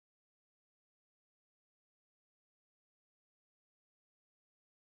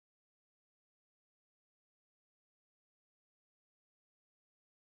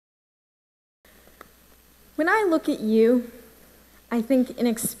When I look at you, I think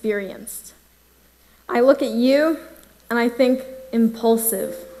inexperienced. I look at you and I think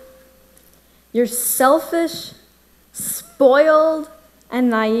impulsive. You're selfish, spoiled, and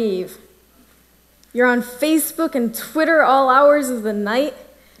naive. You're on Facebook and Twitter all hours of the night.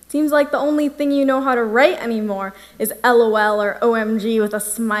 Seems like the only thing you know how to write anymore is LOL or OMG with a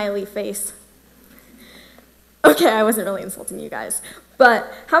smiley face. Okay, I wasn't really insulting you guys,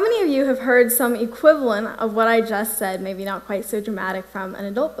 but how many of you have heard some equivalent of what I just said, maybe not quite so dramatic, from an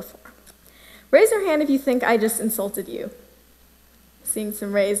adult before? Raise your hand if you think I just insulted you. Seeing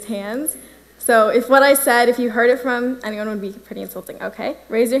some raised hands. So if what I said, if you heard it from anyone, would be pretty insulting. Okay,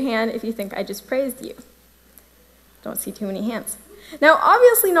 raise your hand if you think I just praised you. Don't see too many hands. Now,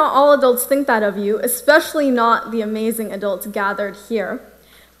 obviously not all adults think that of you, especially not the amazing adults gathered here.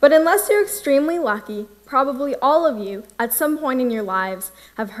 But unless you're extremely lucky, probably all of you, at some point in your lives,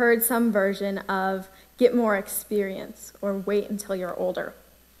 have heard some version of get more experience or wait until you're older.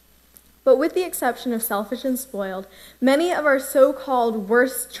 But with the exception of selfish and spoiled, many of our so-called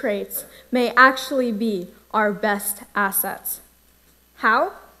worst traits may actually be our best assets.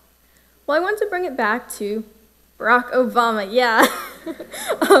 How? Well, I want to bring it back to Barack Obama, yeah.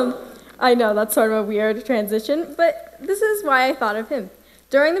 I know, that's sort of a weird transition, but this is why I thought of him.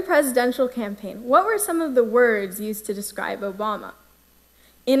 During the presidential campaign, what were some of the words used to describe Obama?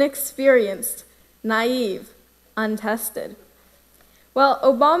 Inexperienced, naive, untested. Well,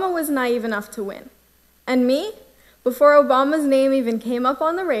 Obama was naive enough to win. And me? Before Obama's name even came up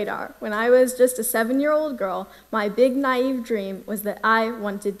on the radar, when I was just a 7-year-old girl, my big naive dream was that I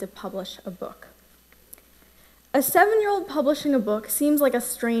wanted to publish a book. A 7-year-old publishing a book seems like a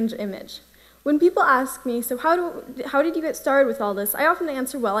strange image. When people ask me, so how did you get started with all this? I often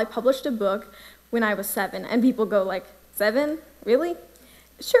answer, well, I published a book when I was 7. And people go like, 7? Really?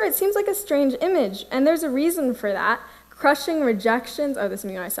 Sure, it seems like a strange image, and there's a reason for that. Crushing rejections, oh, this is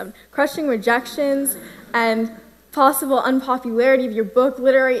me when I was 7. Crushing rejections and possible unpopularity of your book,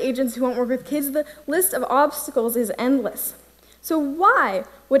 literary agents who won't work with kids, the list of obstacles is endless. So why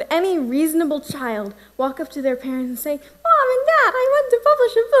would any reasonable child walk up to their parents and say, Mom and Dad, I want to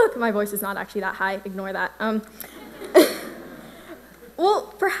publish a book? My voice is not actually that high, ignore that.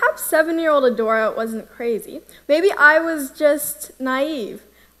 Well, perhaps 7-year-old Adora wasn't crazy. Maybe I was just naive.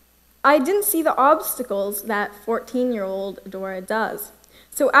 I didn't see the obstacles that 14-year-old Adora does.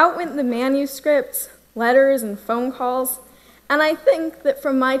 So out went the manuscripts, letters, and phone calls. And I think that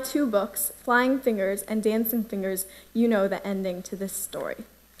from my 2 books, Flying Fingers and Dancing Fingers, you know the ending to this story.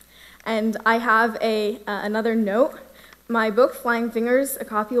 And I have another note. My book, Flying Fingers, a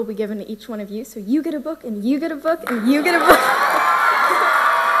copy will be given to each one of you. So you get a book, and you get a book, and you get a book.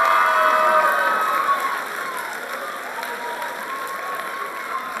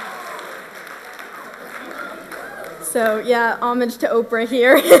 So yeah, homage to Oprah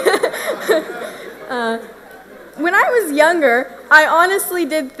here. When I was younger, I honestly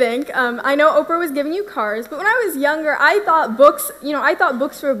did think, I know Oprah was giving you cars, but when I was younger, I thought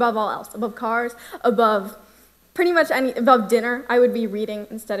books were above all else, above cars, above pretty much above dinner. I would be reading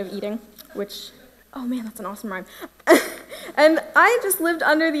instead of eating, which, oh man, that's an awesome rhyme. And I just lived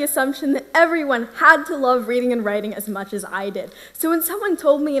under the assumption that everyone had to love reading and writing as much as I did. So when someone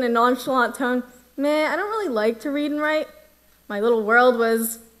told me in a nonchalant tone, I don't really like to read and write, my little world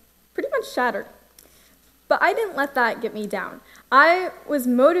was pretty much shattered. But I didn't let that get me down. I was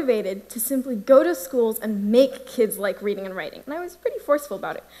motivated to simply go to schools and make kids like reading and writing, and I was pretty forceful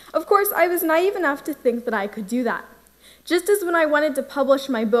about it. Of course, I was naive enough to think that I could do that. Just as when I wanted to publish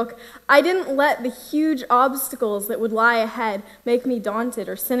my book, I didn't let the huge obstacles that would lie ahead make me daunted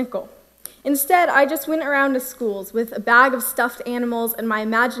or cynical. Instead, I just went around to schools with a bag of stuffed animals and my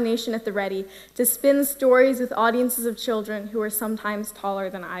imagination at the ready to spin stories with audiences of children who were sometimes taller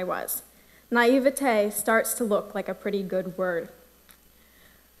than I was. Naivete starts to look like a pretty good word.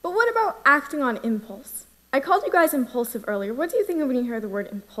 But what about acting on impulse? I called you guys impulsive earlier. What do you think of when you hear the word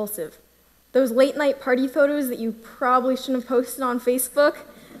impulsive? Those late-night party photos that you probably shouldn't have posted on Facebook?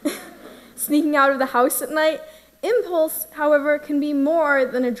 Sneaking out of the house at night? Impulse, however, can be more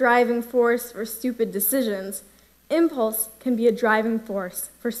than a driving force for stupid decisions. Impulse can be a driving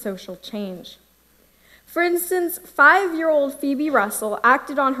force for social change. For instance, 5-year-old Phoebe Russell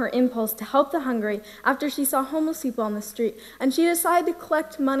acted on her impulse to help the hungry after she saw homeless people on the street, and she decided to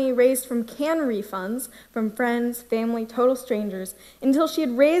collect money raised from can refunds from friends, family, total strangers, until she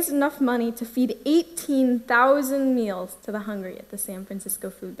had raised enough money to feed 18,000 meals to the hungry at the San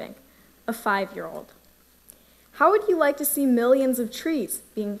Francisco Food Bank. A 5-year-old. How would you like to see millions of trees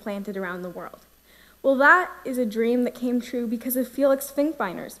being planted around the world? Well, that is a dream that came true because of Felix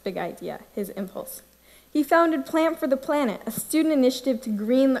Finkbeiner's big idea, his impulse. He founded Plant for the Planet, a student initiative to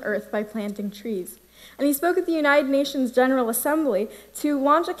green the earth by planting trees. And he spoke at the United Nations General Assembly to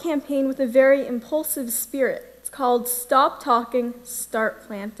launch a campaign with a very impulsive spirit. It's called Stop Talking, Start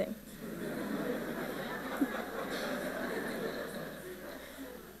Planting.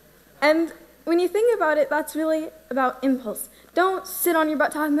 And when you think about it, that's really about impulse. Don't sit on your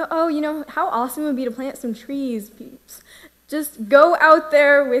butt talking about, oh, you know, how awesome it would be to plant some trees, peeps. Just go out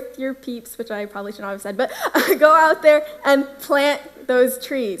there with your peeps, which I probably should not have said, but go out there and plant those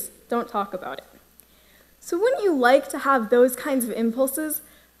trees. Don't talk about it. So wouldn't you like to have those kinds of impulses?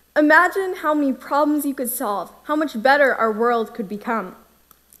 Imagine how many problems you could solve, how much better our world could become.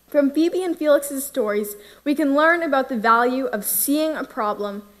 From Phoebe and Felix's stories, we can learn about the value of seeing a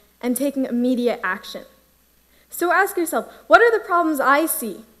problem and taking immediate action. So ask yourself, what are the problems I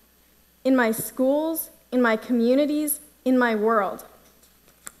see in my schools, in my communities, in my world?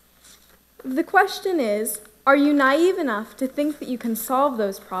 The question is, are you naive enough to think that you can solve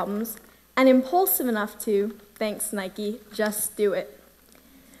those problems and impulsive enough to, thanks Nike, just do it?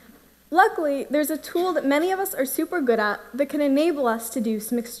 Luckily, there's a tool that many of us are super good at that can enable us to do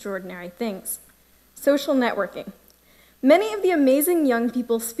some extraordinary things: social networking. Many of the amazing young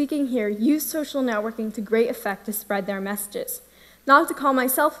people speaking here use social networking to great effect to spread their messages. Not to call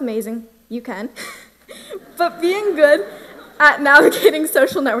myself amazing, you can, but being good at navigating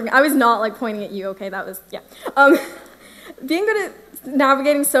social networking, I was not like pointing at you, okay, that was, yeah. Being good at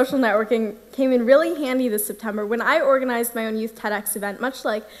navigating social networking came in really handy this September when I organized my own youth TEDx event, much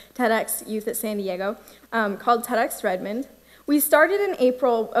like TEDxYouth at SanDiego, called TEDx Redmond. We started in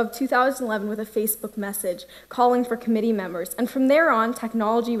April of 2011 with a Facebook message calling for committee members, and from there on,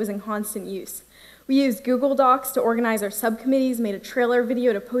 technology was in constant use. We used Google Docs to organize our subcommittees, made a trailer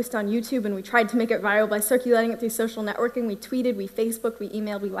video to post on YouTube, and we tried to make it viral by circulating it through social networking. We tweeted, we Facebooked, we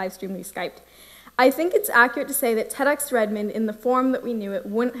emailed, we livestreamed, we Skyped. I think it's accurate to say that TEDx Redmond, in the form that we knew it,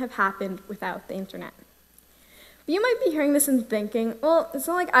 wouldn't have happened without the internet. But you might be hearing this and thinking, well, it's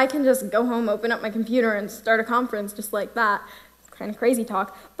not like I can just go home, open up my computer, and start a conference just like that. It's kind of crazy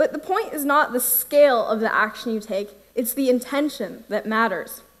talk. But the point is not the scale of the action you take, it's the intention that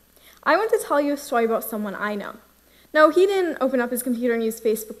matters. I want to tell you a story about someone I know. No, he didn't open up his computer and use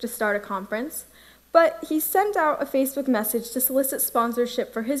Facebook to start a conference, but he sent out a Facebook message to solicit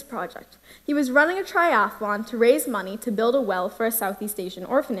sponsorship for his project. He was running a triathlon to raise money to build a well for a Southeast Asian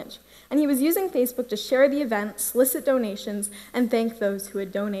orphanage, and he was using Facebook to share the event, solicit donations, and thank those who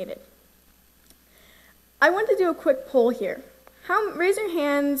had donated. I want to do a quick poll here. Raise your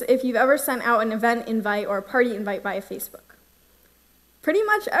hands if you've ever sent out an event invite or a party invite via Facebook. Pretty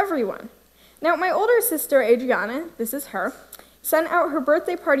much everyone. Now, my older sister, Adriana, this is her, sent out her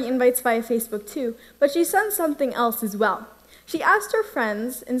birthday party invites via Facebook too, but she sent something else as well. She asked her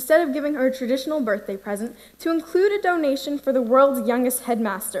friends, instead of giving her a traditional birthday present, to include a donation for the world's youngest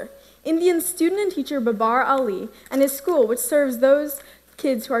headmaster, Indian student and teacher Babar Ali, and his school, which serves those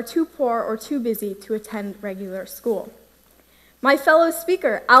kids who are too poor or too busy to attend regular school. My fellow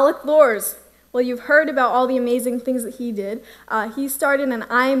speaker, Alec Lors. Well, you've heard about all the amazing things that he did. He started an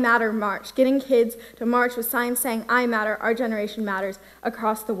I Matter march, getting kids to march with signs saying, I matter, our generation matters,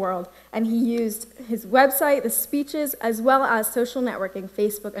 across the world. And he used his website, the speeches, as well as social networking,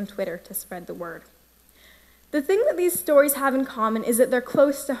 Facebook and Twitter, to spread the word. The thing that these stories have in common is that they're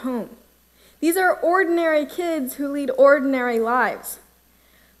close to home. These are ordinary kids who lead ordinary lives.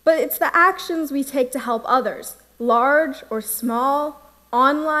 But it's the actions we take to help others, large or small,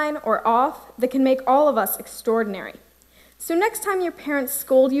 online or off, that can make all of us extraordinary. So next time your parents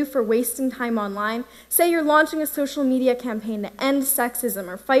scold you for wasting time online, say you're launching a social media campaign to end sexism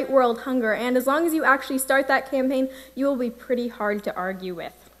or fight world hunger, and as long as you actually start that campaign, you will be pretty hard to argue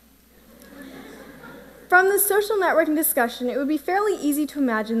with. From the social networking discussion, it would be fairly easy to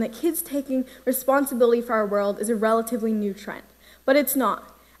imagine that kids taking responsibility for our world is a relatively new trend, but it's not.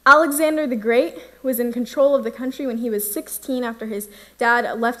 Alexander the Great was in control of the country when he was 16 after his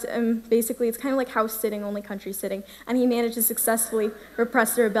dad left him. Basically, it's kind of like house sitting, only country sitting, and he managed to successfully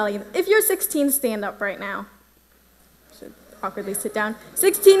repress the rebellion. If you're 16, stand up right now. Should awkwardly sit down.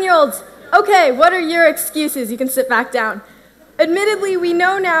 16-year-olds, okay, what are your excuses? You can sit back down. Admittedly, we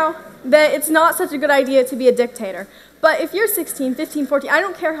know now that it's not such a good idea to be a dictator, But if you're 16, 15, 14, I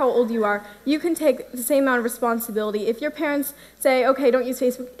don't care how old you are, you can take the same amount of responsibility. If your parents say, okay, don't use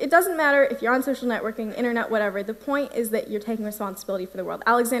Facebook, it doesn't matter if you're on social networking, internet, whatever. The point is that you're taking responsibility for the world.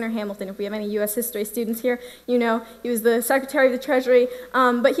 Alexander Hamilton, if we have any U.S. history students here, you know, he was the Secretary of the Treasury,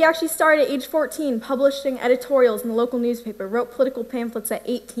 but he actually started at age 14, publishing editorials in the local newspaper, wrote political pamphlets at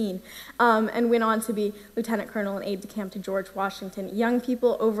 18, and went on to be Lieutenant Colonel and aide-de-camp to George Washington. Young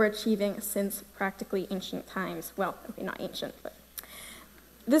people overachieving since practically ancient times. Well, okay, not ancient, but.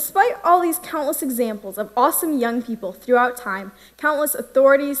 Despite all these countless examples of awesome young people throughout time, countless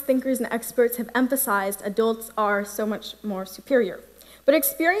authorities, thinkers, and experts have emphasized adults are so much more superior. But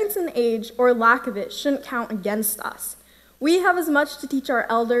experience and age, or lack of it, shouldn't count against us. We have as much to teach our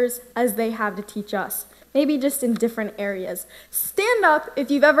elders as they have to teach us, maybe just in different areas. Stand up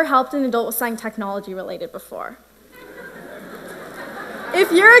if you've ever helped an adult with something technology-related before. If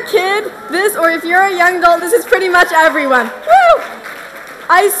you're a kid, or if you're a young adult, this is pretty much everyone. Woo!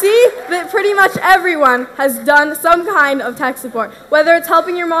 I see that pretty much everyone has done some kind of tech support, whether it's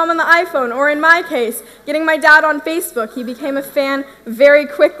helping your mom on the iPhone, or in my case, getting my dad on Facebook. He became a fan very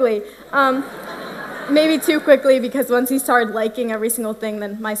quickly. Maybe too quickly, because once he started liking every single thing,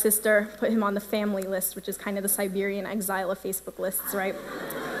 then my sister put him on the family list, which is kind of the Siberian exile of Facebook lists, right?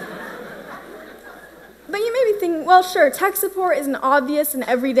 But you may be thinking, well, sure, tech support is an obvious and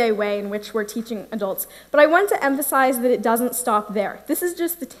everyday way in which we're teaching adults, but I want to emphasize that it doesn't stop there. This is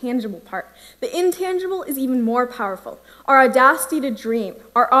just the tangible part. The intangible is even more powerful. Our audacity to dream,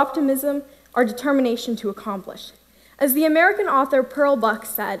 our optimism, our determination to accomplish. As the American author Pearl Buck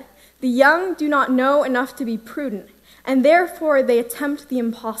said, "The young do not know enough to be prudent, and therefore they attempt the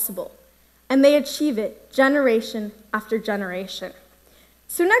impossible, and they achieve it generation after generation."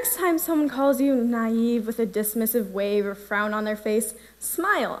 So next time someone calls you naive with a dismissive wave or frown on their face,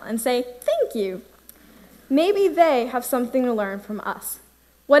 smile and say, "Thank you." Maybe they have something to learn from us.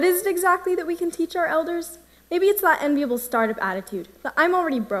 What is it exactly that we can teach our elders? Maybe it's that enviable startup attitude, that I'm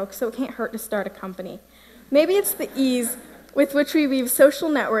already broke, so it can't hurt to start a company. Maybe it's the ease with which we weave social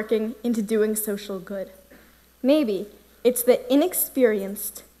networking into doing social good. Maybe it's that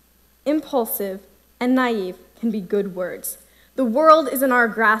inexperienced, impulsive, and naive can be good words. The world is in our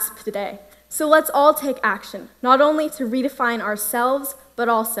grasp today, so let's all take action, not only to redefine ourselves, but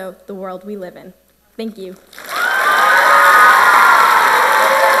also the world we live in. Thank you.